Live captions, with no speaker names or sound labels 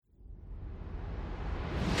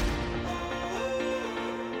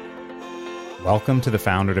Welcome to the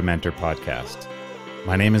Founder to Mentor podcast.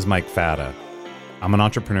 My name is Mike Fata. I'm an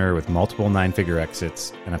entrepreneur with multiple nine-figure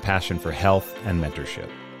exits and a passion for health and mentorship.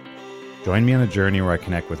 Join me on a journey where I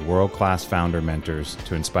connect with world-class founder mentors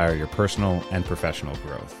to inspire your personal and professional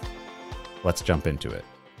growth. Let's jump into it.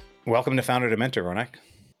 Welcome to Founder to Mentor, Ronak.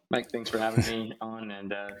 Mike, thanks for having me on,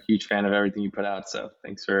 and a huge fan of everything you put out. So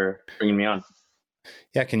thanks for bringing me on.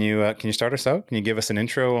 Yeah, can you start us out? Can you give us an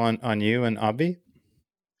intro on you and Obvi?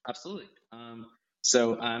 Absolutely.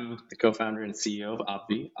 So I'm the co-founder and CEO of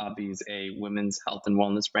Obvi. Obvi is a women's health and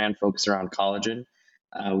wellness brand focused around collagen.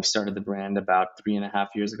 We started the brand about 3.5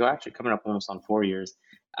 years ago, actually coming up almost on 4 years.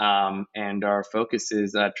 And our focus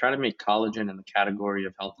is try to make collagen in the category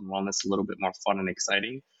of health and wellness a little bit more fun and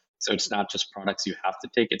exciting. So it's not just products you have to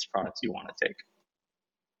take; it's products you want to take.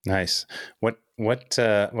 Nice. What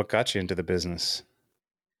got you into the business?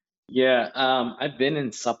 Yeah, I've been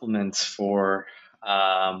in supplements for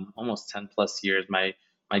almost 10 plus years. My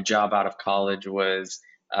job out of college was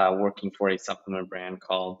working for a supplement brand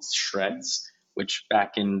called Shreds, which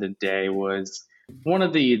back in the day was one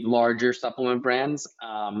of the larger supplement brands.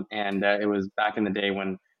 And it was back in the day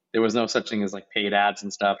when there was no such thing as like paid ads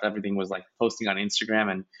and stuff. Everything was like posting on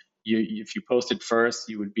Instagram, and if you posted first,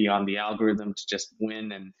 you would be on the algorithm to just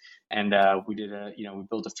win. And we did we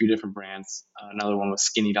built a few different brands. Another one was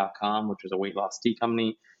Skinny.com, which was a weight loss tea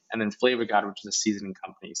company, and then Flavor God, which is a seasoning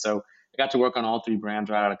company. So I got to work on all three brands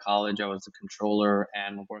right out of college. I was a controller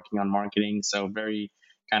and working on marketing, so very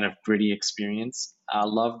kind of gritty experience.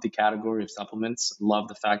 Love the category of supplements. Love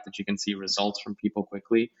the fact that you can see results from people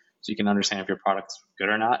quickly, so you can understand if your product's good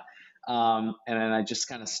or not. And then I just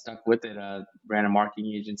kind of stuck with it. Ran a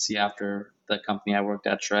marketing agency after the company I worked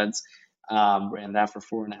at, Shreds. Ran that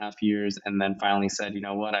for 4.5 years, and then finally said, you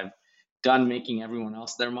know what, I've done making everyone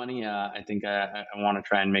else their money. I think I want to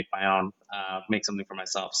try and make my own, make something for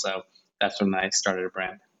myself. So that's when I started a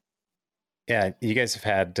brand. Yeah, you guys have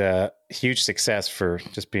had huge success for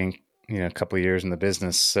just being, a couple of years in the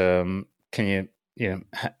business. Can you,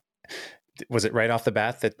 was it right off the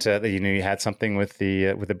bat that you knew you had something with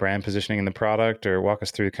the brand positioning and the product, or walk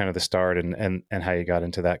us through kind of the start and how you got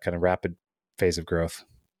into that kind of rapid phase of growth?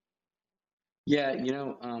 Yeah,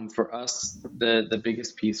 for us, the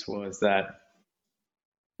biggest piece was that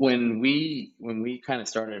when we kind of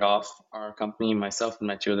started off our company, myself and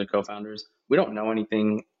my two other co-founders, we don't know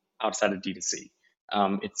anything outside of D2C.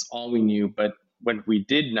 It's all we knew, but what we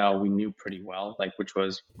did know, we knew pretty well, like which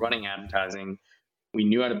was running advertising. We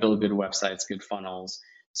knew how to build good websites, good funnels.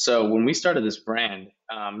 So when we started this brand,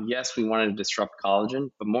 yes, we wanted to disrupt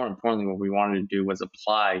collagen, but more importantly, what we wanted to do was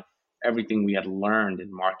apply everything we had learned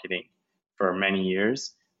in marketing for many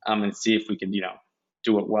years, and see if we could,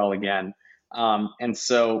 do it well again. And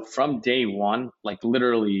so from day one, like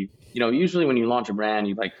literally, usually when you launch a brand,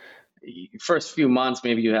 you like first few months,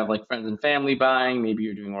 maybe you have like friends and family buying, maybe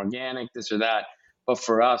you're doing organic, this or that. But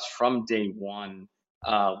for us, from day one,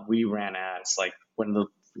 we ran ads. Like when the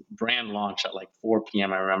brand launched at like 4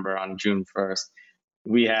 p.m., I remember on June 1st,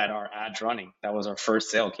 we had our ads running. That was our first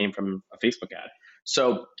sale, came from a Facebook ad.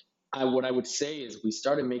 So what I would say is we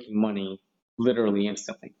started making money literally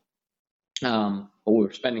instantly. But we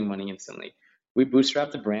were spending money instantly. We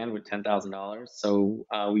bootstrapped the brand with $10,000. So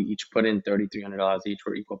we each put in $3,300 each.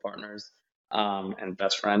 We're equal partners and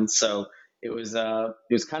best friends. So it was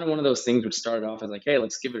kind of one of those things which started off as like, hey,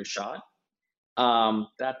 let's give it a shot.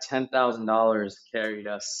 That $10,000 carried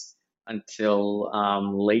us until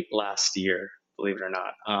late last year, believe it or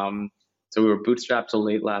not. So we were bootstrapped till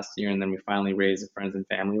late last year, and then we finally raised a friends and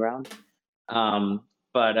family round.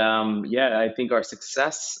 Yeah, I think our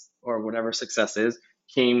success, or whatever success is,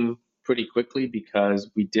 came pretty quickly because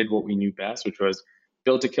we did what we knew best, which was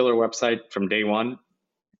built a killer website from day one,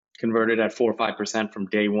 converted at 4 or 5% from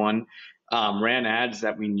day one, ran ads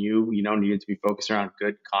that we knew, needed to be focused around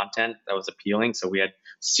good content that was appealing. So we had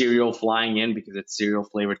cereal flying in because it's cereal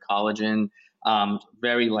flavored collagen,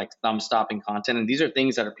 very like thumb stopping content. And these are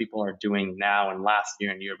things that people are doing now and last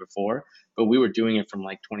year and year before, but we were doing it from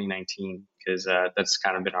like 2019 because that's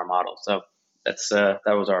kind of been our model. So that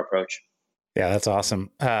was our approach. Yeah, that's awesome.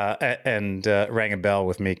 And rang a bell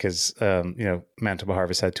with me because, Manitoba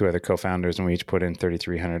Harvest had two other co-founders, and we each put in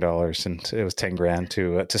 $3,300, and it was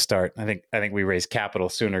 $10,000 to start. I think we raised capital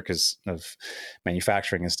sooner because of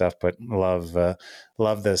manufacturing and stuff, but love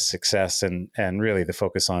the success and really the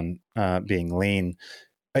focus on being lean.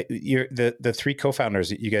 The three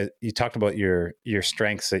co-founders, you talked about your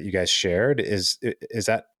strengths that you guys shared. Is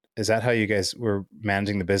that how you guys were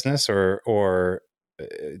managing the business, or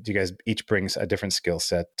do you guys each bring a different skill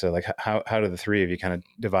set? Like how do the three of you kind of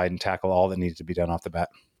divide and tackle all that needs to be done off the bat?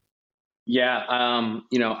 Yeah,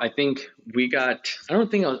 I think I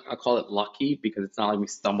don't think I'll call it lucky because it's not like we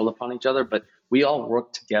stumbled upon each other, but we all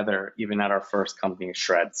worked together even at our first company,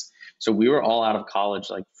 Shreds. So we were all out of college,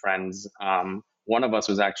 like friends. One of us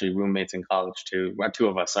was actually roommates in college too. Well, two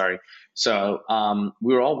of us, sorry. So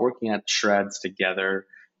we were all working at Shreds together,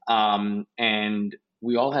 and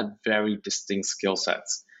we all had very distinct skill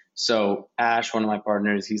sets. So Ash, one of my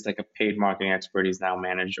partners, he's like a paid marketing expert. He's now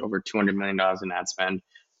managed over $200 million in ad spend.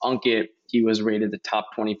 Ankit, he was rated the top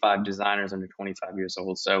 25 designers under 25 years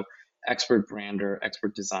old. So expert brander,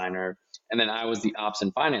 expert designer. And then I was the ops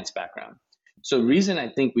and finance background. So the reason I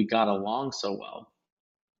think we got along so well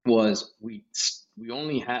was we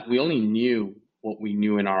only knew what we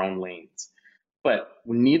knew in our own lanes, but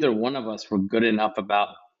neither one of us were good enough about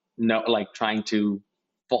no like trying to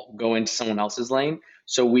go into someone else's lane.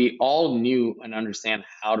 So we all knew and understand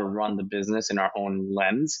how to run the business in our own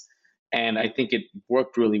lens, and I think it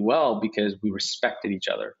worked really well because we respected each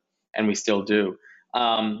other, and we still do.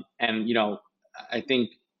 And I think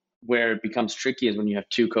where it becomes tricky is when you have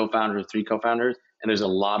two co-founders, three co-founders, and there's a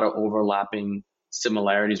lot of overlapping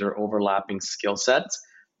similarities or overlapping skill sets.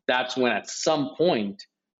 That's when at some point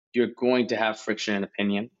you're going to have friction in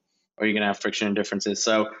opinion, or you're going to have friction in differences.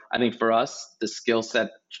 So I think for us, the skill set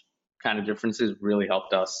kind of differences really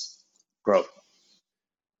helped us grow.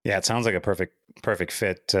 Yeah, it sounds like a perfect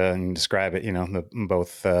fit. And you describe it,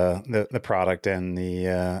 both the product and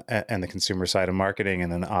the consumer side of marketing,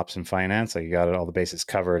 and then the ops and finance. Like you got all the bases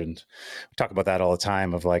covered, and we talk about that all the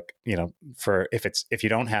time. Of like, for if you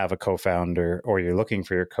don't have a co-founder or you're looking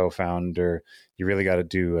for your co-founder, you really got to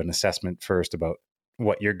do an assessment first about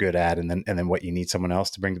what you're good at, and then what you need someone else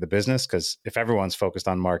to bring to the business. Because if everyone's focused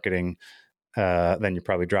on marketing, then you're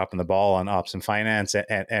probably dropping the ball on ops and finance,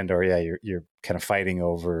 and or you're kind of fighting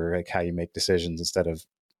over like how you make decisions instead of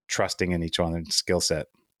trusting in each other's skill set.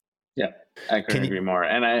 Yeah, I couldn't agree more.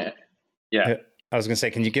 And yeah, I was going to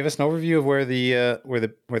say, can you give us an overview of where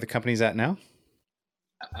the company's at now?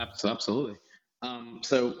 absolutely.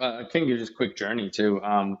 So I can give just a quick journey too.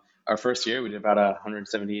 Our first year we did about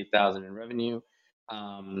 178,000 in revenue.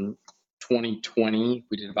 2020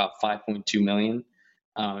 we did about 5.2 million.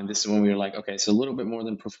 And this is when we were like, okay, so a little bit more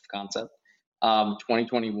than proof of concept.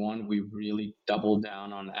 2021, we really doubled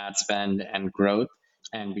down on ad spend and growth,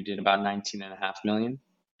 and we did about 19.5 million.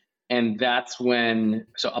 And that's when,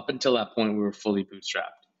 so up until that point, we were fully bootstrapped.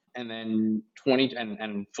 And then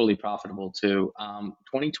and fully profitable too.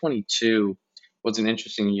 2022 was an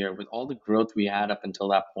interesting year. With all the growth we had up until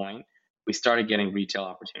that point, we started getting retail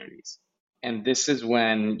opportunities. And this is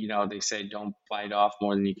when, they say don't bite off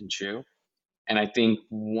more than you can chew. And I think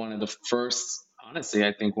honestly,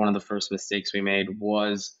 I think one of the first mistakes we made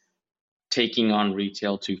was taking on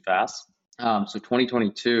retail too fast. So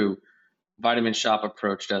 2022, Vitamin Shop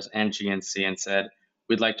approached us and GNC and said,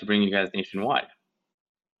 we'd like to bring you guys nationwide.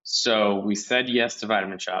 So we said yes to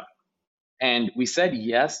Vitamin Shop. And we said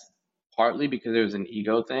yes partly because it was an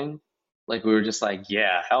ego thing. Like we were just like,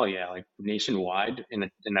 yeah, hell yeah, like nationwide in a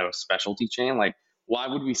specialty chain. Like, why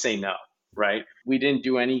would we say no? Right? We didn't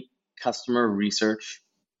do any customer research,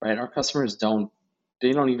 right? Our customers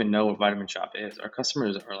they don't even know what Vitamin Shop is. Our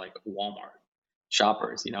customers are like Walmart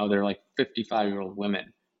shoppers, they're like 55-year-old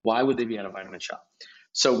women. Why would they be at a Vitamin Shop?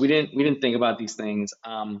 So we didn't think about these things.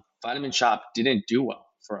 Vitamin Shop didn't do well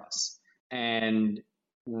for us, and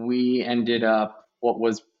we ended up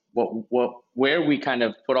where we kind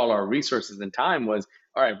of put all our resources and time was,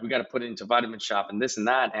 all right, we got to put it into Vitamin Shop and this and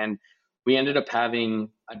that, and we ended up having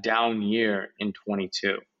a down year in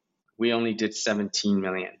 22. We only did 17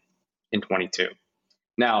 million in 22.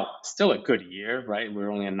 Now, still a good year, right? We were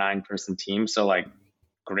only a 9-person team, so like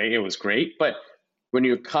great, it was great. But when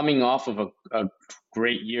you're coming off of a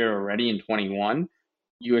great year already in 21,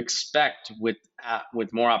 you expect with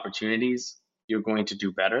more opportunities, you're going to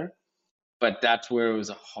do better. But that's where it was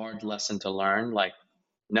a hard lesson to learn. Like,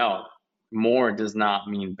 no, more does not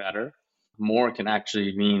mean better. More can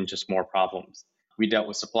actually mean just more problems. We dealt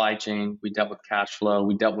with supply chain, we dealt with cash flow,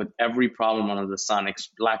 we dealt with every problem under the sun,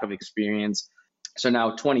 lack of experience. So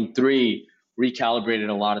now 23 recalibrated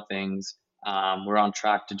a lot of things. We're on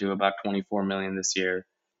track to do about 24 million this year,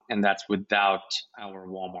 and that's without our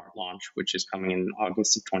Walmart launch, which is coming in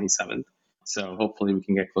August of 27th. So hopefully we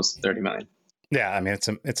can get close to 30 million. Yeah, I mean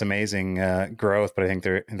it's amazing growth, but I think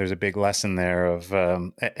there's a big lesson there of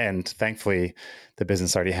and thankfully the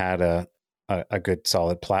business already had a good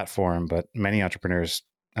solid platform, but many entrepreneurs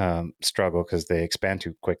struggle because they expand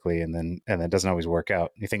too quickly, and it doesn't always work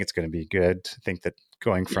out. You think it's going to be good, think that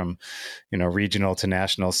going from regional to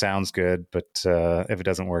national sounds good, but if it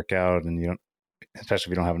doesn't work out and you don't especially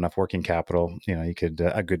if you don't have enough working capital, you could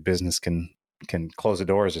a good business can close the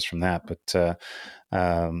doors just from that. But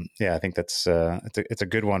yeah, I think that's it's a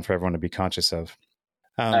good one for everyone to be conscious of.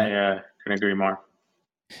 I Um, couldn't agree more.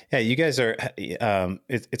 yeah, you guys are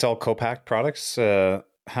it's all co-packed products.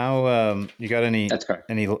 How you got That's correct.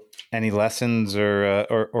 any any lessons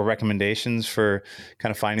or recommendations for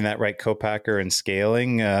kind of finding that right co-packer and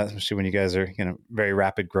scaling, especially when you guys are very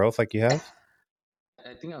rapid growth like you have?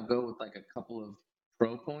 I think I'll go with like a couple of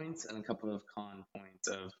pro points and a couple of con points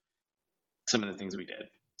of some of the things we did.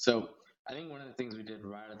 So I think one of the things we did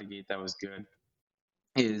right out of the gate that was good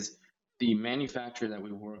is the manufacturer that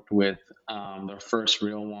we worked with, their first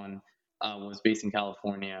real one, was based in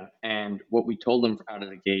California. And what we told them out of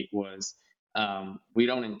the gate was, we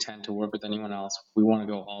don't intend to work with anyone else. We want to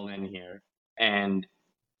go all in here. And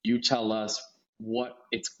you tell us what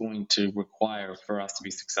it's going to require for us to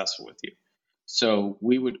be successful with you. So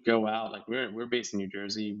we would go out, like we're based in New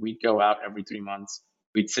Jersey. We'd go out every 3 months.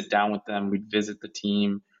 We'd sit down with them. We'd visit the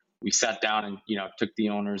team. We sat down and took the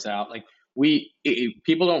owners out. Like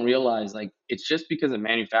people don't realize, like, it's just because a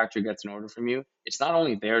manufacturer gets an order from you, it's not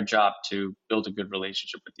only their job to build a good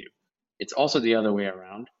relationship with you. It's also the other way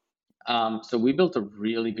around. So we built a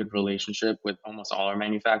really good relationship with almost all our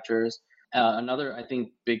manufacturers. Another, I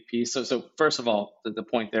think, big piece. So first of all, the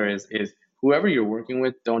point there is whoever you're working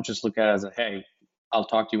with, don't just look at it as a, hey, I'll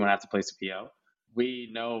talk to you when I have to place a PO. We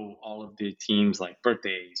know all of the teams, like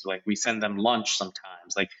birthdays, like we send them lunch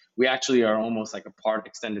sometimes. Like we actually are almost like a part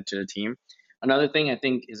extended to the team. Another thing I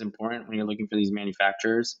think is important when you're looking for these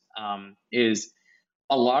manufacturers, is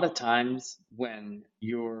a lot of times when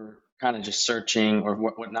you're kind of just searching or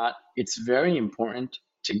whatnot, it's very important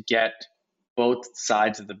to get both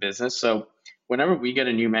sides of the business. So whenever we get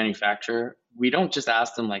a new manufacturer, we don't just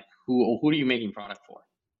ask them like, who are you making product for,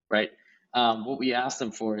 right? What we ask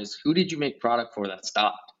them for is, who did you make product for that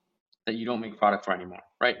stopped, that you don't make product for anymore,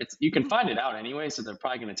 right? You can find it out anyway, so they're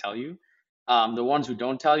probably going to tell you. The ones who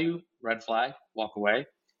don't tell you, red flag, walk away.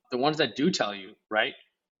 The ones that do tell you, right,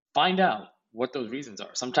 find out what those reasons are.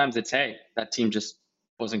 Sometimes it's, hey, that team just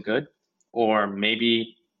wasn't good, or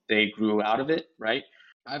maybe they grew out of it, right?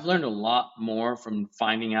 I've learned a lot more from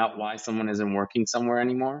finding out why someone isn't working somewhere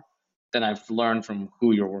anymore than I've learned from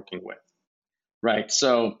who you're working with, right?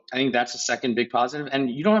 So I think that's the second big positive,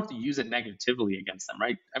 and you don't have to use it negatively against them,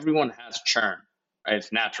 right? Everyone has churn, right?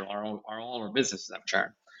 It's natural. All our businesses have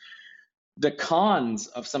churn. The cons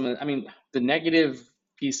of some of, the negative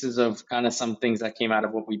pieces of kind of some things that came out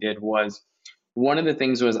of what we did was, one of the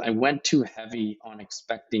things was I went too heavy on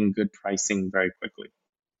expecting good pricing very quickly,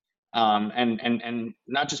 and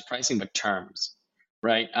not just pricing but terms,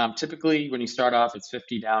 right? Typically, when you start off, it's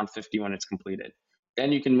 50 down, 50 when it's completed.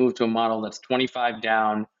 Then you can move to a model that's 25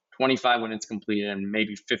 down, 25 when it's completed, and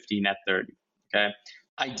maybe 50 net 30. Okay.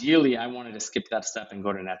 Ideally, I wanted to skip that step and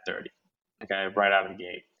go to net 30. Okay, right out of the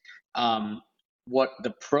gate. What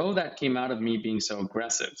the pro that came out of me being so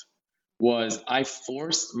aggressive was, I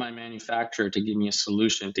forced my manufacturer to give me a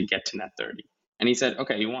solution to get to net 30. And he said,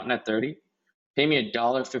 okay, you want net 30? Pay me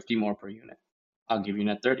 $1.50 more per unit. I'll give you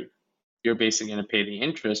net 30. You're basically going to pay the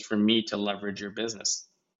interest for me to leverage your business,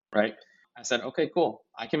 right? I said, okay, cool.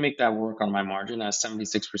 I can make that work on my margin at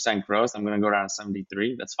 76% gross. I'm going to go down to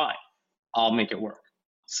 73. That's fine. I'll make it work.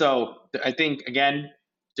 So I think, again,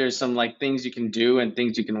 there's some like things you can do and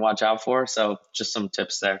things you can watch out for. So just some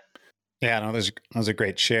tips there. Yeah, no, that was a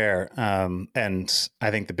great share. And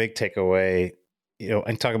I think the big takeaway,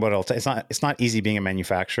 and talk about it all the time, it's not easy being a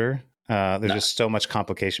manufacturer. There's No. just so much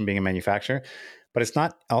complication being a manufacturer, but it's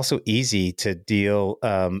not also easy to deal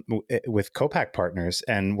with co-pack partners.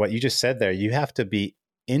 And what you just said there, you have to be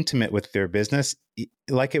intimate with their business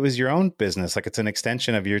like it was your own business, like it's an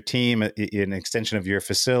extension of your team, an extension of your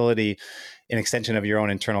facility, an extension of your own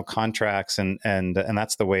internal contracts, and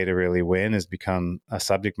that's the way to really win, is become a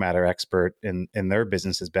subject matter expert in their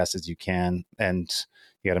business as best as you can, and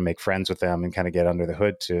you got to make friends with them and kind of get under the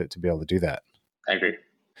hood to be able to do that. I agree.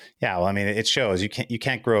 Yeah, well, I mean, it shows you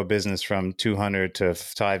can't grow a business from 200 to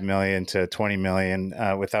 5 million to 20 million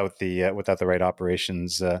without the right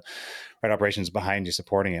operations behind you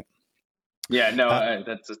supporting it. Yeah, no,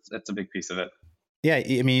 that's a big piece of it. Yeah,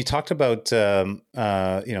 I mean, you talked about the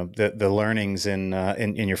learnings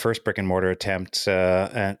in your first brick and mortar attempt,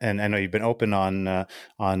 and I know you've been open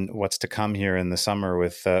on what's to come here in the summer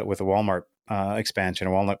with a Walmart expansion, a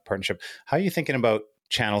Walmart partnership. How are you thinking about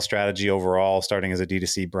channel strategy overall, starting as a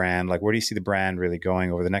D2C brand? Like, where do you see the brand really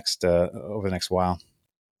going over the next while?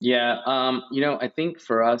 Yeah, I think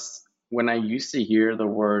for us, when I used to hear the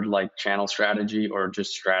word like channel strategy or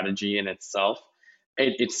just strategy in itself,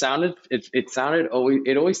 it sounded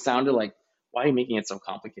always sounded like why are you making it so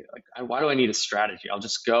complicated? Like, why do I need a strategy? I'll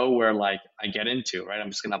just go where like I get into, right? I'm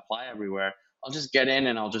just going to apply everywhere. I'll just get in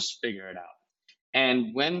and I'll just figure it out.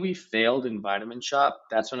 And when we failed in Vitamin Shop,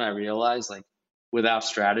 that's when I realized like without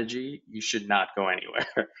strategy, you should not go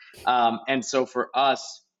anywhere. And so for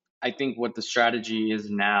us, I think what the strategy is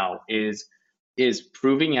now is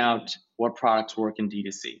proving out what products work in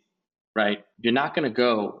D2C, right? You're not going to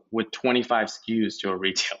go with 25 SKUs to a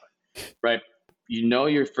retailer, right? You know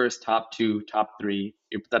your first top two, top three.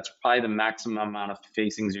 That's probably the maximum amount of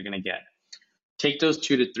facings you're going to get. Take those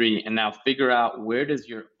 2 to 3 and now figure out where does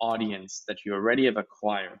your audience that you already have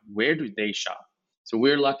acquired, where do they shop? So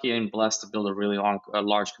we're lucky and blessed to build a really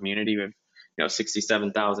large community with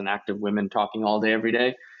 67,000 active women talking all day every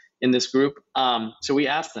day in this group. So we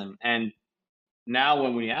asked them, and now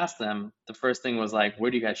when we asked them, the first thing was like, where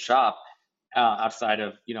do you guys shop outside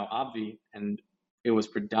of Obvi? And it was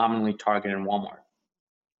predominantly Target and Walmart,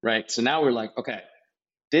 right? So now we're like, okay,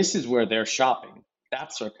 this is where they're shopping.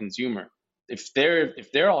 That's our consumer. If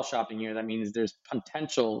they're all shopping here, that means there's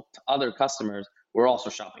potential to other customers who are also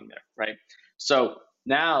shopping there, right? So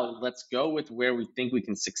now let's go with where we think we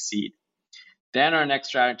can succeed. Then our next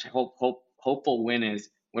strategy, hopeful win is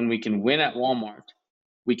when we can win at Walmart,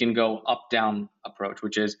 we can go up down approach,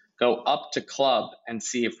 which is go up to club and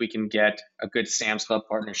see if we can get a good Sam's Club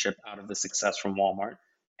partnership out of the success from Walmart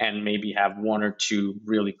and maybe have 1 or 2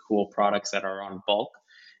 really cool products that are on bulk,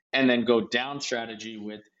 and then go down strategy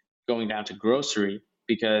with going down to grocery,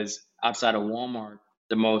 because outside of Walmart,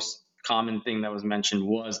 the most common thing that was mentioned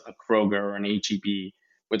was a Kroger or an HEB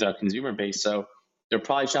with our consumer base. So they're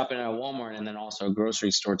probably shopping at a Walmart and then also a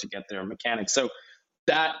grocery store to get their mechanics. So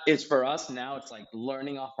that is for us now. It's like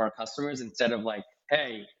learning off our customers instead of like,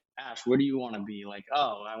 hey, Ash, where do you want to be? Like,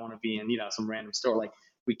 oh, I want to be in some random store. Like,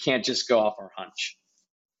 we can't just go off our hunch.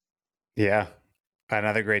 Yeah,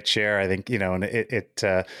 another great share. I think and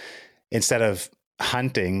instead of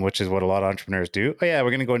hunting, which is what a lot of entrepreneurs do. Oh yeah,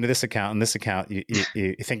 we're going to go into this account and this account.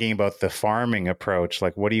 You're thinking about the farming approach.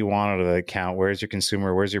 Like, what do you want out of the account? Where's your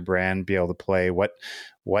consumer? Where's your brand be able to play? What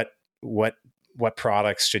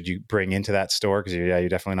products should you bring into that store? Because you're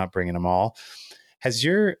definitely not bringing them all. Has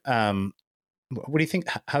your what do you think?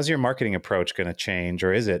 How's your marketing approach going to change,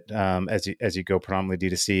 or is it as you go predominantly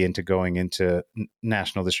D2C into going into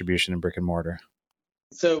national distribution and brick and mortar?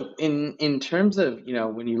 So in terms of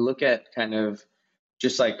when you look at kind of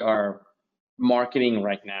just like our marketing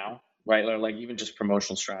right now, right, or like even just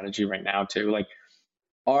promotional strategy right now too, like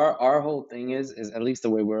our whole thing is at least the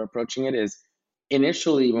way we're approaching it is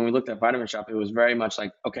initially when we looked at Vitamin Shop, it was very much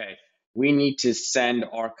like, okay, we need to send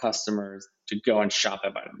our customers to go and shop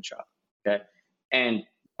at Vitamin Shop. Okay. And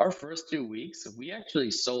our first 2 weeks, we actually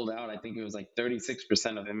sold out. I think it was like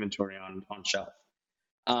 36% of inventory on shelf.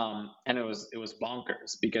 And it was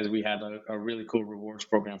bonkers because we had a really cool rewards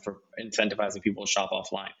program for incentivizing people to shop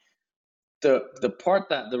offline.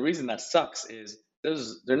 The reason that sucks is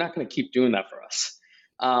they're not going to keep doing that for us.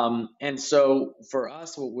 And so for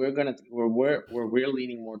us, what we're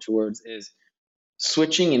leaning more towards is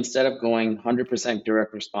switching. Instead of going 100%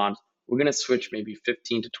 direct response, we're going to switch maybe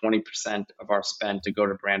 15 to 20% of our spend to go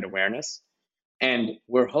to brand awareness. And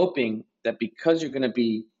we're hoping that because you're going to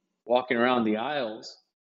be walking around the aisles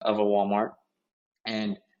of a Walmart,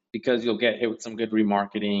 and because you'll get hit with some good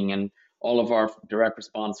remarketing and all of our direct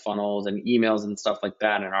response funnels and emails and stuff like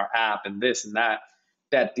that, and our app and this and that,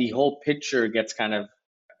 that the whole picture gets kind of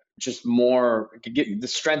just more, the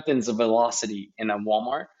strengthens the velocity in a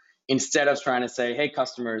Walmart instead of trying to say, hey,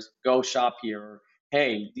 customers, go shop here. Or,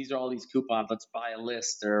 hey, these are all these coupons. Let's buy a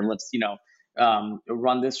list, or let's,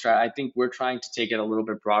 run this strat. I think we're trying to take it a little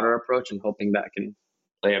bit broader approach and hoping that can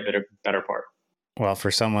play a better part. Well,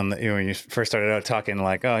 for someone that when you first started out talking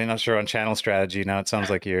like, oh, you're not sure on channel strategy, now it sounds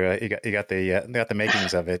like you got the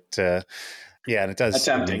makings of it. Yeah, and it does.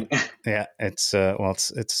 Attempting. Yeah, it's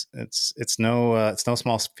it's no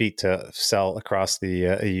small feat to sell across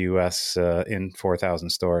the U.S. In 4,000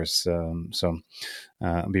 stores. So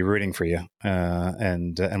I'll be rooting for you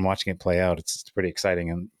and watching it play out. It's pretty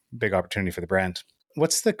exciting and big opportunity for the brand.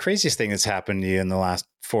 What's the craziest thing that's happened to you in the last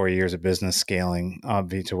 4 years of business scaling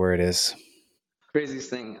Obvi to where it is? Craziest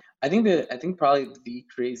thing. I think probably the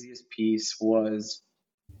craziest piece was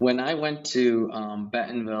when I went to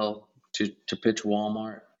Bentonville to pitch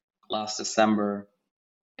Walmart last December,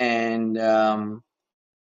 and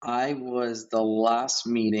I was the last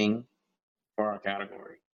meeting for our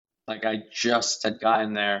category. Like, I just had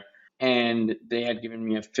gotten there, and they had given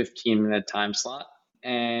me a 15-minute time slot,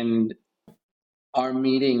 and our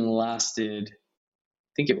meeting lasted,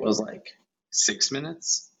 I think it was like 6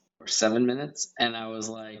 minutes or 7 minutes, and I was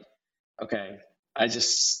like, okay, I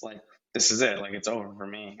just like this is it. Like it's over for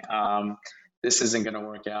me. This isn't going to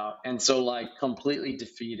work out. And so like completely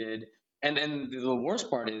defeated. And the worst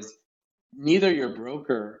part is neither your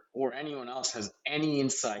broker or anyone else has any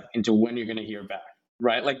insight into when you're going to hear back,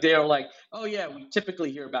 right? Like they are like, oh yeah, we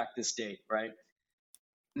typically hear back this date, right?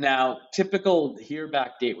 Now, typical hear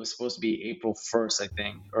back date was supposed to be April 1st, I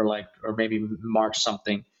think, or maybe March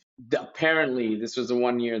something. Apparently, this was the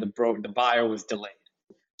one year the buyer was delayed.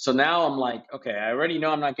 So now I'm like, okay, I already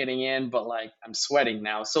know I'm not getting in, but like I'm sweating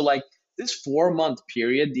now. So like this 4 month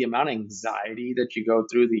period, the amount of anxiety that you go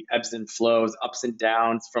through, the ebbs and flows, ups and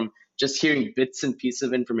downs from just hearing bits and pieces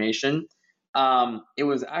of information, it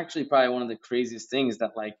was actually probably one of the craziest things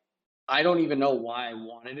that like I don't even know why I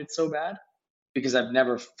wanted it so bad because I've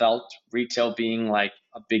never felt retail being like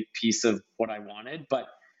a big piece of what I wanted. But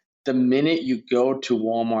the minute you go to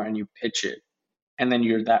Walmart and you pitch it, and then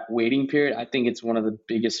you're that waiting period, I think it's one of the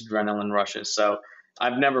biggest adrenaline rushes. So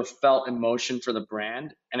I've never felt emotion for the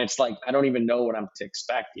brand, and it's like I don't even know what I'm to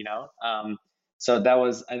expect, you know. So that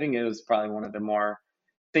was, I think, it was probably one of the more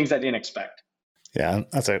things I didn't expect. Yeah,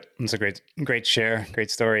 that's a great share,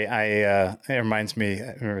 great story. It reminds me.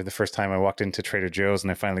 I remember the first time I walked into Trader Joe's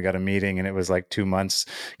and I finally got a meeting, and it was like 2 months.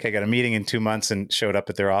 Okay, I got a meeting in 2 months, and showed up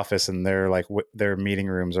at their office, and they're like their meeting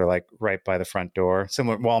rooms are like right by the front door.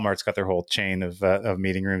 Similar, Walmart's got their whole chain of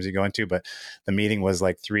meeting rooms you go into, but the meeting was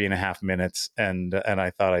like 3.5 minutes, and I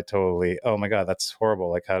thought I totally, oh my god, that's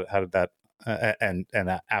horrible. Like how did that? And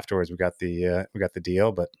afterwards we got the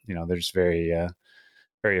deal, but they're just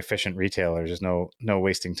very efficient retailers. There's no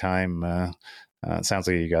wasting time. It sounds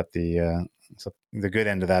like you got the good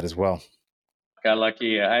end of that as well. Got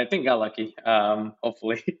lucky. I think got lucky.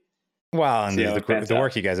 Hopefully, Well, and see how it pans the out.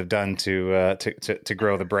 work you guys have done to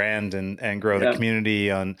grow the brand and grow the Yeah,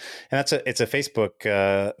 community on, and it's a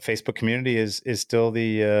Facebook community is still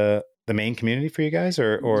the main community for you guys,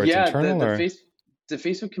 or it's yeah. internal, or The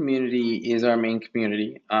Facebook community is our main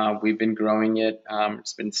community. We've been growing it.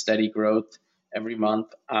 It's been steady growth every month.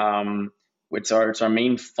 It's our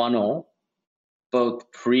main funnel, both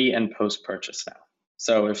pre and post purchase now.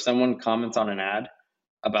 So if someone comments on an ad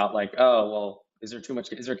about like, oh, well, is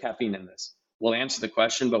there caffeine in this? We'll answer the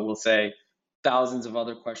question, but we'll say thousands of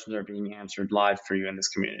other questions are being answered live for you in this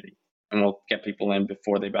community. And we'll get people in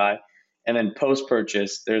before they buy. And then post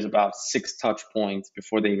purchase, there's about 6 touch points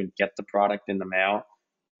before they even get the product in the mail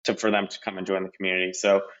for them to come and join the community.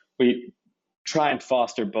 So we try and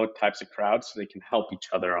foster both types of crowds so they can help each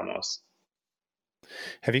other almost.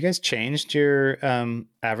 have you guys changed your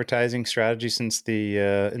advertising strategy since the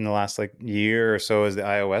in the last like year or so as the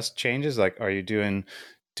iOS changes? Like, are you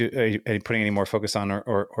are you putting any more focus on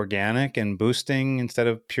or organic and boosting instead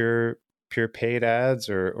of pure paid ads,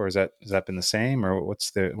 or has that been the same, or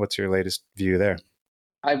what's your latest view there?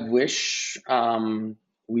 I wish I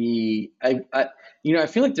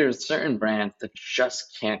feel like there's certain brands that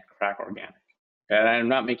just can't crack organic. And I'm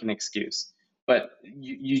not making an excuse, but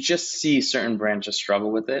you just see certain brands just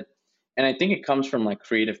struggle with it. And I think it comes from like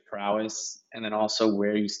creative prowess and then also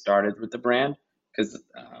where you started with the brand because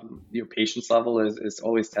your patience level is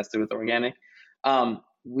always tested with organic.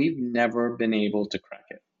 We've never been able to crack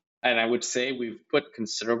it. And I would say we've put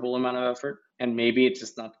considerable amount of effort and maybe it's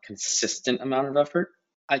just not consistent amount of effort.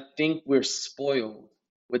 I think we're spoiled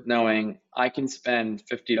with knowing I can spend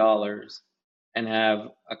 $50 and have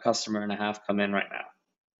a customer and a half come in right now,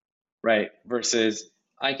 right? Versus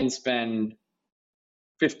I can spend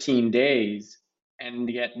 15 days and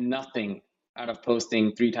get nothing out of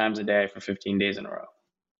posting 3 times a day for 15 days in a row,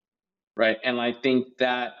 right? And I think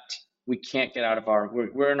that we can't get out of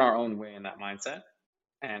we're in our own way in that mindset.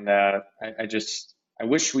 And I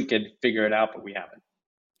wish we could figure it out, but we haven't.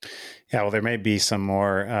 Yeah, well, there may be some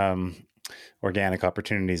more organic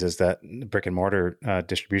opportunities as that brick and mortar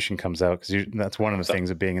distribution comes out, because that's one of the So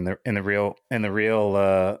things of being real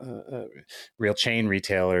chain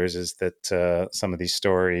retailers, is that some of these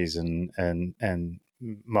stories and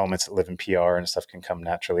moments that live in PR and stuff can come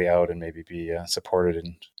naturally out and maybe be supported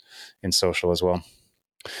in social as well.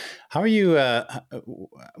 How are you?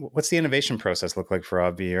 What's the innovation process look like for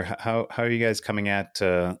Obvi, or how are you guys coming at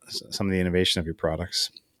some of the innovation of your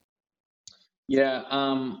products?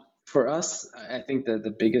 yeah, for us, I think that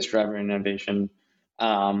the biggest driver in innovation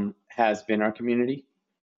has been our community.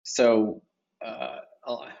 So I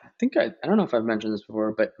don't know if I've mentioned this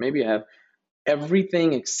before, but maybe I have.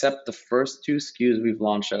 Everything except the first 2 SKUs we've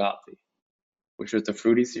launched at Obvi, which was the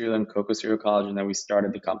fruity cereal and cocoa cereal collagen that we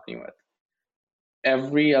started the company with.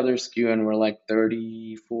 Every other SKU, and we're like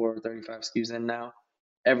 34, 35 SKUs in now.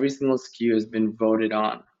 Every single SKU has been voted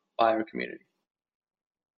on by our community.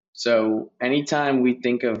 So anytime we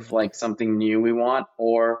think of like something new we want,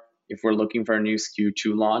 or if we're looking for a new SKU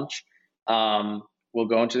to launch, we'll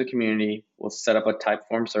go into the community, we'll set up a type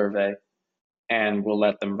form survey, and we'll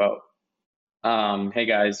let them vote. Hey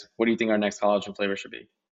guys, what do you think our next collagen flavor should be?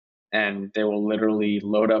 And they will literally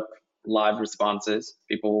load up live responses.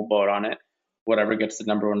 People will vote on it. Whatever gets the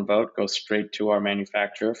number one vote goes straight to our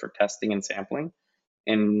manufacturer for testing and sampling.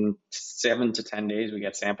 In 7 to 10 days, we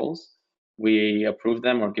get samples. We approve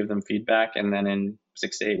them or give them feedback, and then in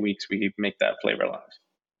 6 to 8 weeks, we make that flavor live.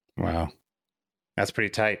 Wow. That's pretty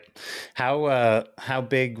tight. How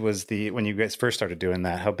big was when you guys first started doing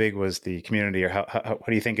that? How big was the community, or what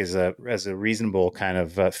do you think is a reasonable kind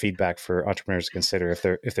of feedback for entrepreneurs to consider if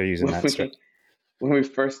they're using that strategy? When we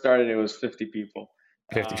first started, it was 50 people.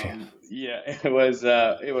 50. Yeah, it was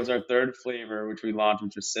our third flavor, which we launched,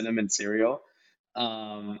 which was cinnamon cereal.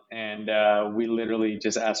 And we literally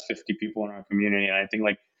just asked 50 people in our community, and I think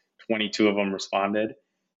like 22 of them responded.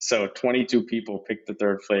 So 22 people picked the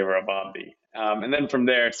third flavor of Obvi. And then from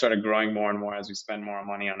there, it started growing more and more as we spend more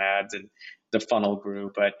money on ads and the funnel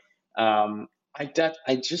grew. But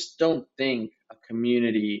I just don't think a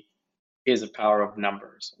community is a power of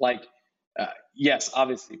numbers. Like, yes,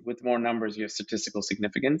 obviously, with more numbers, you have statistical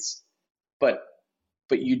significance, but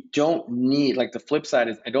you don't need, like, the flip side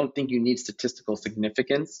is I don't think you need statistical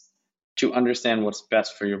significance to understand what's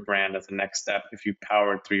best for your brand as a next step if you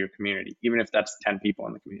power it through your community, even if that's 10 people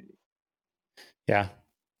in the community. Yeah.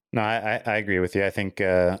 No, I agree with you. I think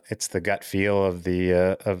it's the gut feel of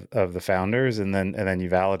the founders, and then you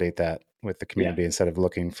validate that with the community instead of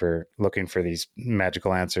looking for these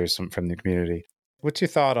magical answers from the community. What's your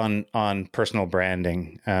thought on personal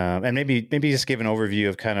branding, and maybe just give an overview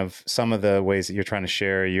of kind of some of the ways that you're trying to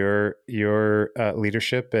share your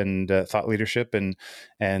leadership and thought leadership and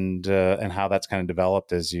how that's kind of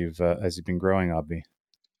developed as you've been growing, Obvi.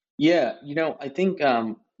 Yeah, I think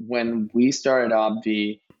when we started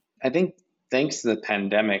Obvi, I think thanks to the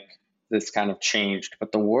pandemic, this kind of changed,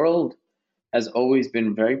 but the world has always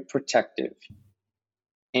been very protective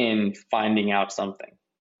in finding out something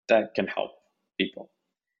that can help people.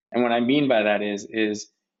 And what I mean by that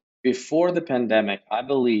is before the pandemic, I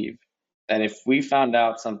believe that if we found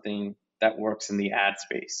out something that works in the ad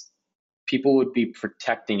space, people would be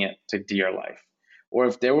protecting it to dear life. Or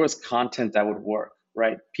if there was content that would work,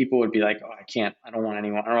 right? People would be like, "Oh, I don't want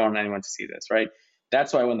anyone to see this," right?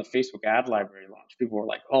 That's why when the Facebook ad library launched, people were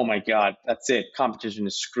like, "Oh my God, that's it. Competition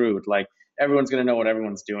is screwed. Like everyone's going to know what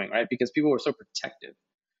everyone's doing," right? Because people were so protective.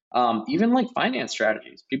 Even like finance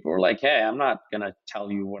strategies, people were like, "Hey, I'm not going to tell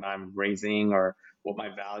you what I'm raising or what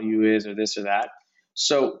my value is or this or that."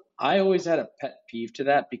 So I always had a pet peeve to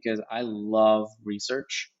that because I love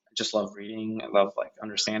research. I just love reading. I love like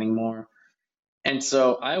understanding more. And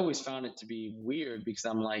so I always found it to be weird because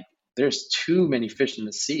I'm like, there's too many fish in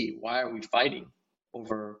the sea. Why are we fighting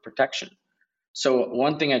over protection? So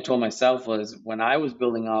one thing I told myself was when I was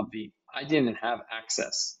building Obvi, I didn't have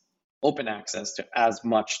open access to as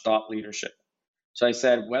much thought leadership. So I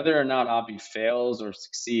said, whether or not Obvi fails or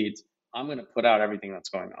succeeds, I'm going to put out everything that's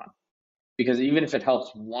going on. Because even if it helps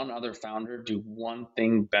one other founder do one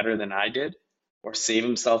thing better than I did, or save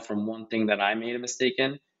himself from one thing that I made a mistake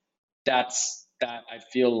in, that I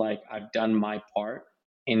feel like I've done my part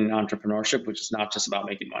in entrepreneurship, which is not just about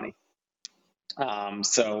making money.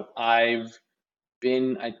 So I've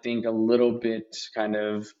been, I think, a little bit kind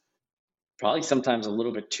of probably sometimes a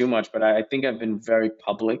little bit too much, but I think I've been very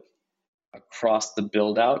public across the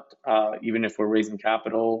build out, even if we're raising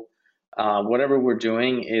capital. Whatever we're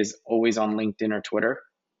doing is always on LinkedIn or Twitter.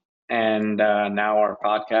 And now our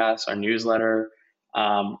podcast, our newsletter.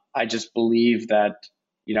 I just believe that,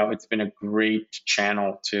 it's been a great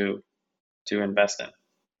channel to invest in.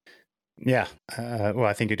 Yeah. Well,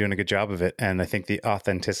 I think you're doing a good job of it. And I think the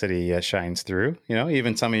authenticity shines through,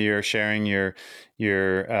 even some of your sharing your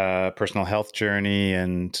personal health journey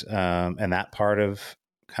and that part of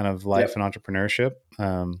kind of life and entrepreneurship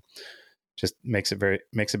just makes it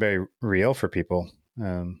very real for people.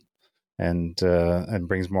 And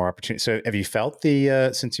brings more opportunity. So have you felt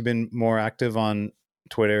since you've been more active on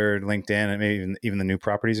Twitter, LinkedIn, and maybe even the new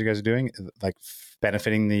properties you guys are doing, like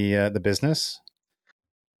benefiting the business?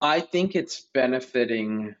 I think it's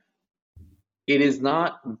benefiting. It is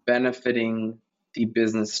not benefiting the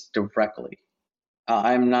business directly.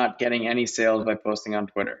 I'm not getting any sales by posting on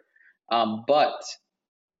Twitter. But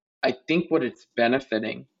I think what it's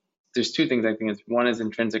benefiting, there's two things I think is one is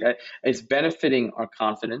intrinsic. It's benefiting our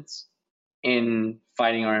confidence in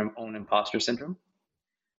fighting our own imposter syndrome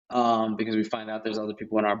because we find out there's other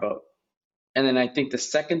people in our boat. And then I think the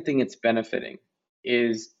second thing it's benefiting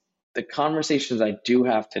is the conversations I do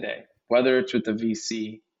have today, whether it's with a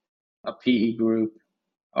VC, a PE group,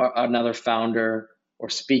 or another founder or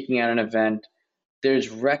speaking at an event, there's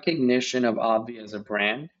recognition of Obvi as a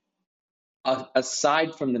brand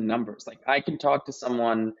aside from the numbers. Like I can talk to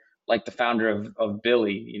someone like the founder of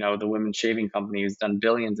Billy, the women's shaving company who's done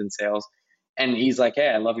billions in sales, and he's like, "Hey,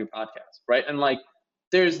 I love your podcast," right? And like,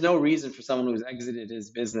 there's no reason for someone who's exited his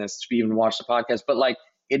business to even watch the podcast, but like,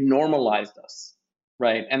 it normalized us,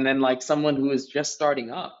 right? And then like someone who is just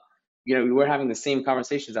starting up, we were having the same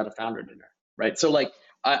conversations at a founder dinner, right? So like,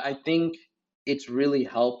 I think it's really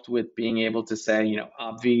helped with being able to say,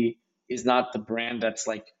 Obvi is not the brand that's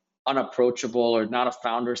like unapproachable, or not a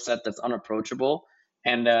founder set that's unapproachable.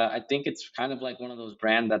 And I think it's kind of like one of those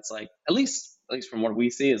brands that's like, at least from what we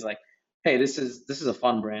see, is like, hey, this is a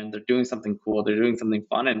fun brand. They're doing something cool. They're doing something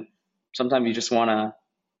fun, and sometimes you just want to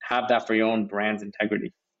have that for your own brand's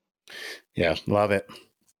integrity. Yeah, love it.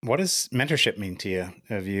 What does mentorship mean to you?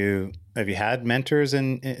 Have you had mentors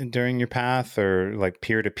in during your path, or like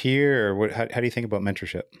peer to peer, or what? How do you think about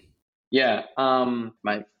mentorship? Yeah,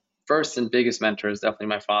 my first and biggest mentor is definitely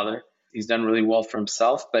my father. He's done really well for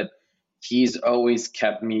himself, but he's always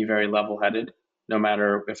kept me very level-headed, no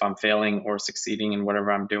matter if I'm failing or succeeding in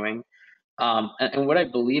whatever I'm doing. And what I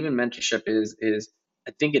believe in mentorship is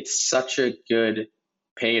I think it's such a good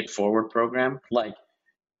pay it forward program. Like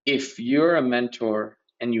if you're a mentor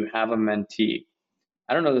and you have a mentee,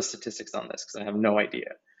 I don't know the statistics on this because I have no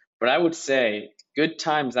idea, but I would say good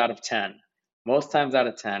times out of 10, most times out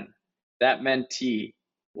of 10, that mentee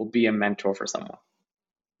will be a mentor for someone,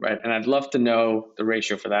 right? And I'd love to know the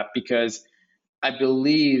ratio for that, because I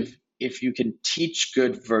believe if you can teach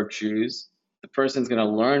good virtues, the person's going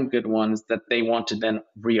to learn good ones that they want to then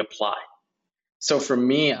reapply. So for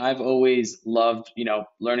me, I've always loved,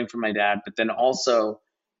 learning from my dad, but then also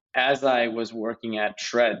as I was working at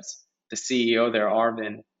Shreds, the CEO there,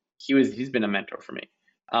 Arvin, he's been a mentor for me.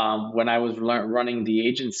 When I was running the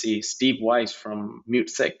agency, Steve Weiss from Mute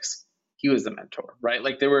Six, he was the mentor, right?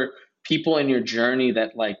 Like there were people in your journey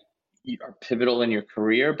that like are pivotal in your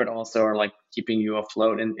career, but also are like keeping you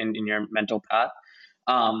afloat in your mental path.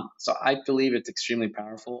 So I believe it's extremely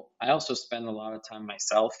powerful. I also spend a lot of time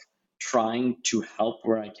myself trying to help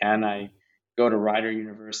where I can. I go to Rider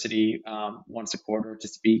University once a quarter to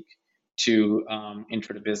speak to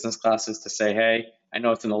intro to business classes to say, hey, I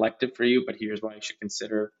know it's an elective for you, but here's why you should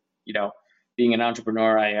consider, you know, being an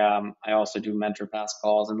entrepreneur. I also do mentor pass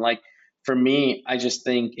calls, and like for me, I just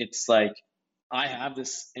think it's like I have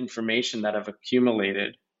this information that I've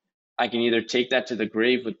accumulated. I can either take that to the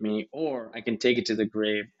grave with me, or I can take it to the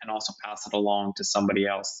grave and also pass it along to somebody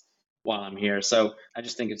else while I'm here. So I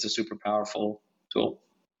just think it's a super powerful tool.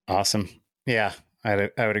 Awesome. Yeah, I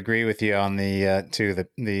would agree with you on the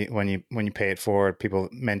the when you pay it forward, people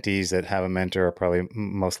mentees that have a mentor are probably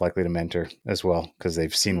most likely to mentor as well, because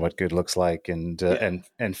they've seen what good looks like, and Yeah,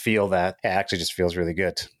 and feel that it actually just feels really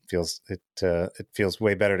good. It feels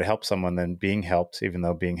way better to help someone than being helped, even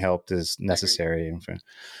though being helped is I agree. necessary.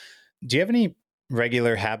 Do you have any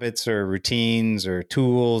regular habits or routines or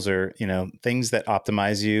tools, or things that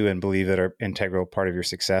optimize you and believe that are integral part of your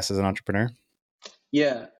success as an entrepreneur?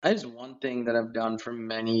 Yeah, that is one thing that I've done for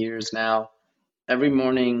many years now. Every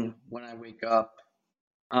morning when I wake up,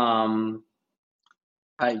 um,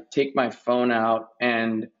 I take my phone out,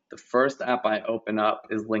 and the first app I open up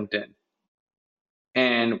is LinkedIn.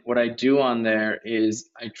 And what I do on there is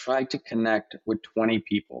I try to connect with 20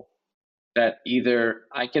 people that either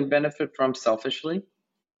I can benefit from selfishly,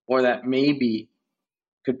 or that maybe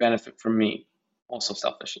could benefit from me also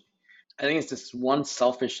selfishly. I think it's this one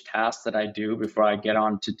selfish task that I do before I get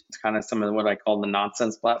on to kind of some of what I call the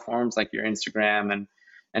nonsense platforms, like your Instagram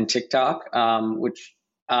and TikTok, which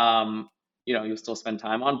you'll still spend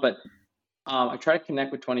time on. But I try to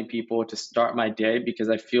connect with 20 people to start my day, because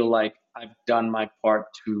I feel like I've done my part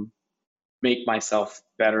to make myself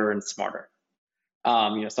better and smarter.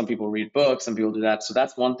 Some people read books, some people do that. So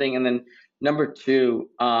that's one thing. And then number two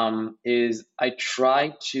is I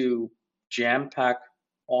try to jam pack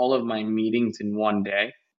all of my meetings in one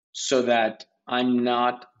day, so that I'm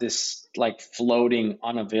not this like floating,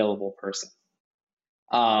 unavailable person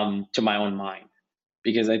to my own mind.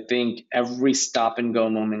 Because I think every stop and go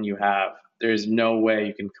moment you have, there's no way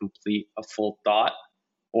you can complete a full thought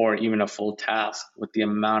or even a full task with the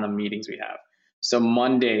amount of meetings we have. So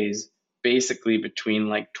Mondays, basically between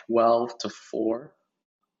like 12 to 4,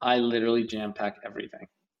 I literally jam pack everything.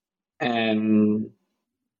 And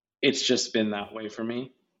it's just been that way for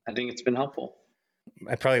me. I think it's been helpful.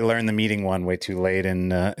 I probably learned the meeting one way too late in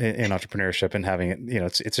entrepreneurship, and having it,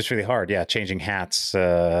 it's just really hard. Yeah, changing hats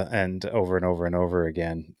and over and over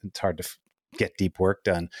again. It's hard to get deep work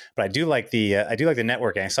done. But I do like the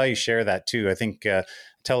networking. I saw you share that too. I think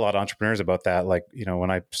tell a lot of entrepreneurs about that. Like,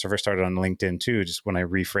 when I first started on LinkedIn too, just when I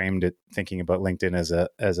reframed it, thinking about LinkedIn as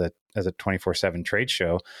a 24/7 trade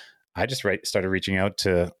show, I just started reaching out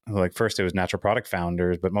to, like, first it was natural product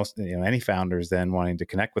founders, but most, any founders, then wanting to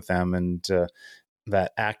connect with them. And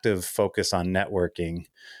that active focus on networking,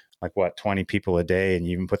 like, what, 20 people a day, and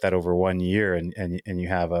you even put that over 1 year, and you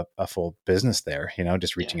have a full business there,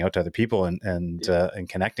 just Yeah. reaching out to other people and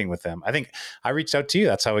connecting with them. I think I reached out to you.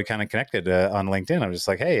 That's how we kind of connected on LinkedIn. I'm just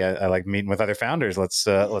like, hey, I like meeting with other founders. Let's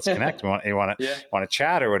connect. You want Yeah. to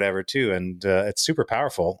chat or whatever too. And it's super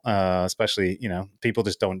powerful, especially, people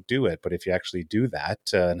just don't do it. But if you actually do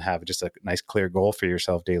that and have just a nice clear goal for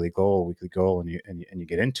yourself, daily goal, weekly goal, and you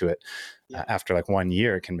get into it, Yeah. after like 1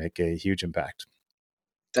 year, it can make a huge impact.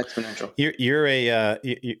 It's exponential.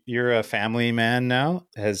 You're a family man now.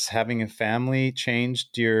 Has having a family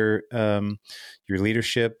changed your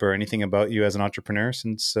leadership or anything about you as an entrepreneur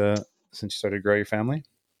since you started to grow your family?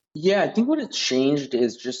 Yeah, I think what it's changed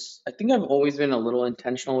is just I think I've always been a little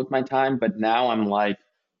intentional with my time, but now I'm like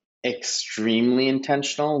extremely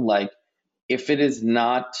intentional. Like if it is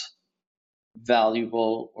not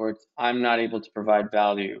valuable or I'm not able to provide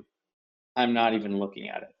value, I'm not even looking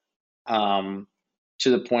at it. Um, to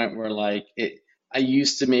the point where like I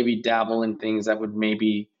used to maybe dabble in things that would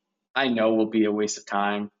maybe I know will be a waste of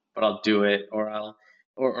time, but I'll do it, or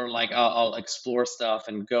or like I'll explore stuff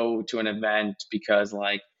and go to an event because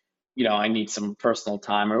like I need some personal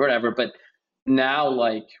time or whatever. But now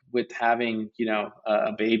like with having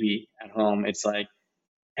a baby at home, it's like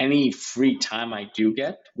any free time I do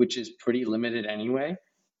get, which is pretty limited anyway,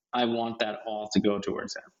 I want that all to go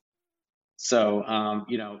towards him. So,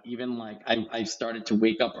 even like I've started to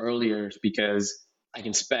wake up earlier because I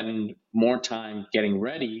can spend more time getting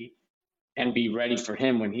ready and be ready for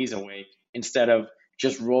him when he's awake instead of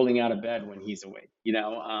just rolling out of bed when he's awake.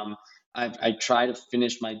 I try to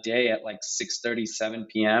finish my day at like 6:30, 7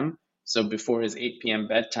 p.m. So before his 8 p.m.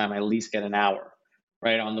 bedtime, I at least get an hour.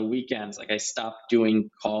 Right on the weekends, like I stopped doing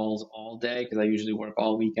calls all day because I usually work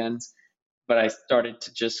all weekends, but I started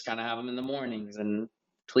to just kind of have them in the mornings and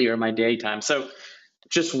clear my daytime. So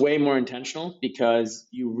just way more intentional because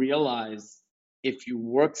you realize if you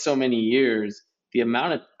work so many years, the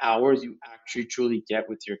amount of hours you actually truly get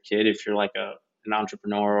with your kid, if you're like an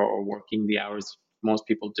entrepreneur or working the hours most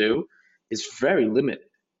people do, is very limited,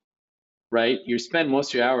 right? You spend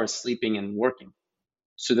most of your hours sleeping and working.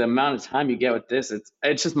 So the amount of time you get with this,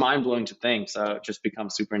 it's just mind blowing to think. So it just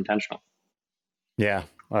becomes super intentional. Yeah,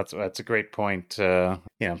 that's a great point.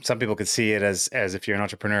 Some people could see it as if you're an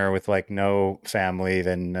entrepreneur with like no family,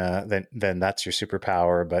 then that's your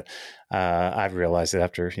superpower. But I've realized that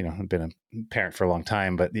after I've been a parent for a long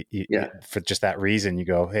time. But Yeah. for just that reason, you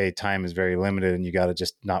go, hey, time is very limited, and you got to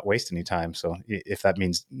just not waste any time. So if that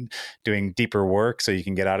means doing deeper work, so you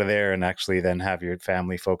can get out of there and actually then have your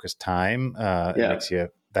family focused time, it Yeah. makes you.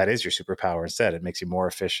 That is your superpower. Instead, it makes you more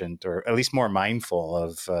efficient, or at least more mindful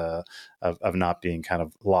of not being kind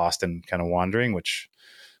of lost and kind of wandering, which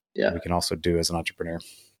Yeah. we can also do as an entrepreneur.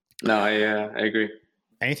 No, I agree.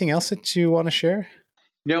 Anything else that you want to share?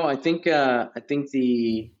 No, I think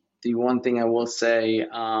the one thing I will say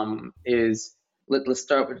is let's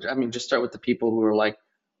start with just start with the people who are like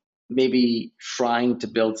maybe trying to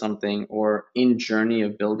build something or in journey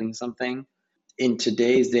of building something. In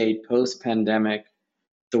today's day, post pandemic,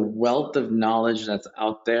 the wealth of knowledge that's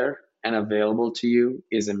out there and available to you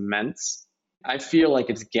is immense. I feel like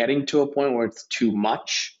it's getting to a point where it's too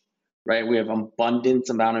much, right? We have abundance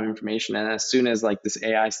amount of information, and as soon as like this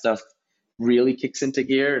AI stuff really kicks into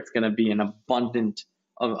gear, it's going to be an abundance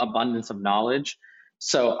of knowledge.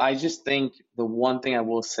 So I just think the one thing I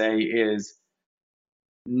will say is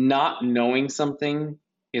not knowing something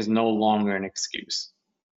is no longer an excuse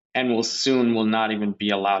and will not even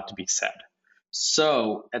be allowed to be said.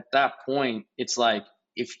 So at that point, it's like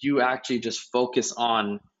if you actually just focus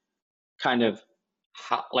on kind of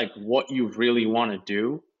how, like what you really want to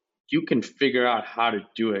do, you can figure out how to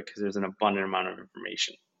do it because there's an abundant amount of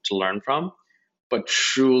information to learn from, but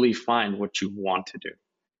truly find what you want to do.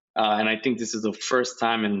 And I think this is the first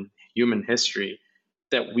time in human history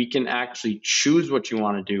that we can actually choose what you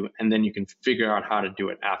want to do and then you can figure out how to do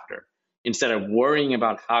it after instead of worrying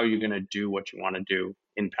about how you're going to do what you want to do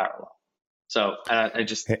in parallel. So I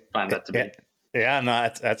just find that to be. Yeah, no,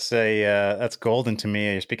 that's golden to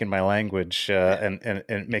me. You're speaking my language, and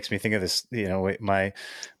it makes me think of this. My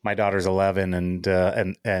daughter's 11,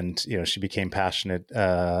 and she became passionate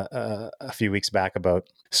a few weeks back about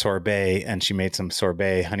sorbet, and she made some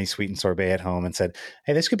sorbet, honey sweetened sorbet at home, and said,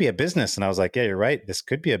 "Hey, this could be a business." And I was like, "Yeah, you're right. This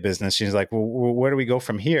could be a business." She's like, "Well, where do we go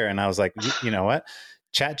from here?" And I was like, "You know what?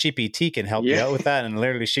 ChatGPT can help you Yeah. out with that. And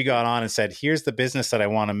literally she got on and said, here's the business that I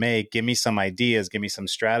want to make. Give me some ideas, give me some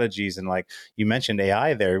strategies. And like you mentioned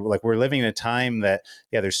AI there, like we're living in a time that,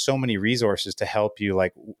 there's so many resources to help you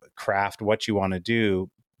like craft what you want to do.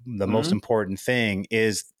 The most important thing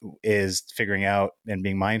is figuring out and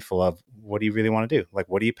being mindful of what do you really want to do? Like,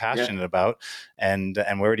 what are you passionate about? And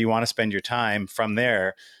where do you want to spend your time? From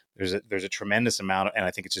there, there's a tremendous amount, and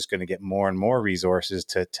I think it's just going to get more and more resources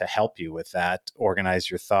to help you with that. Organize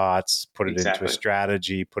your thoughts, put it into a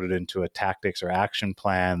strategy, put it into a tactics or action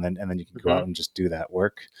plan, and then you can go out and just do that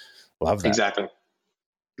work. Love that. Exactly.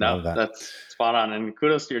 No, that's spot on. And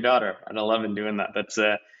kudos to your daughter at 11 doing that. That's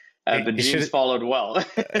the genes followed well.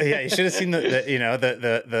 Yeah, you should have seen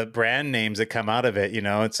the brand names that come out of it.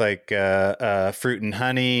 It's like fruit and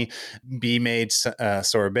honey, bee made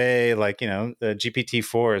sorbet. Like the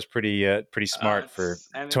GPT-4 is pretty smart for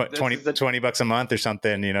 $20 a month or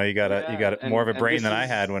something. You got more of a brain than I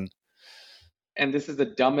had when. And this is the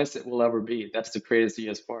dumbest it will ever be. That's the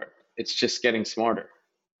craziest part. It's just getting smarter.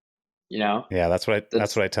 Yeah, that's what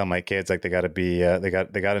I tell my kids. Like they got to be, they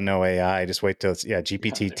got to know AI. Just wait till it's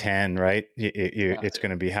GPT-10, right? It's going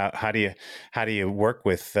to be how do you work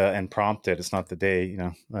with and prompt it? It's not the day,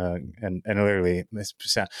 and literally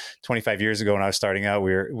 25 years ago when I was starting out,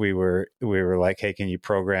 we were like, hey, can you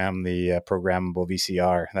program the programmable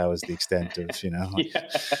VCR? That was the extent of,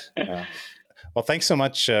 Well, thanks so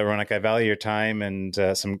much, Ronak. I value your time and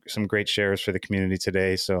some great shares for the community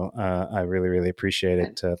today. So I really, really appreciate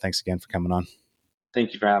it. Thanks again for coming on.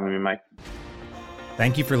 Thank you for having me, Mike.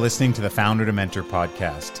 Thank you for listening to the Founder to Mentor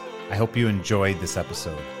podcast. I hope you enjoyed this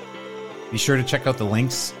episode. Be sure to check out the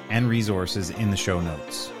links and resources in the show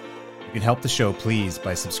notes. You can help the show, please,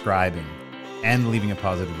 by subscribing and leaving a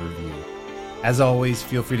positive review. As always,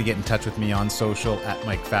 feel free to get in touch with me on social at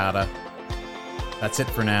Mike Fata. That's it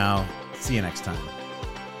for now. See you next time.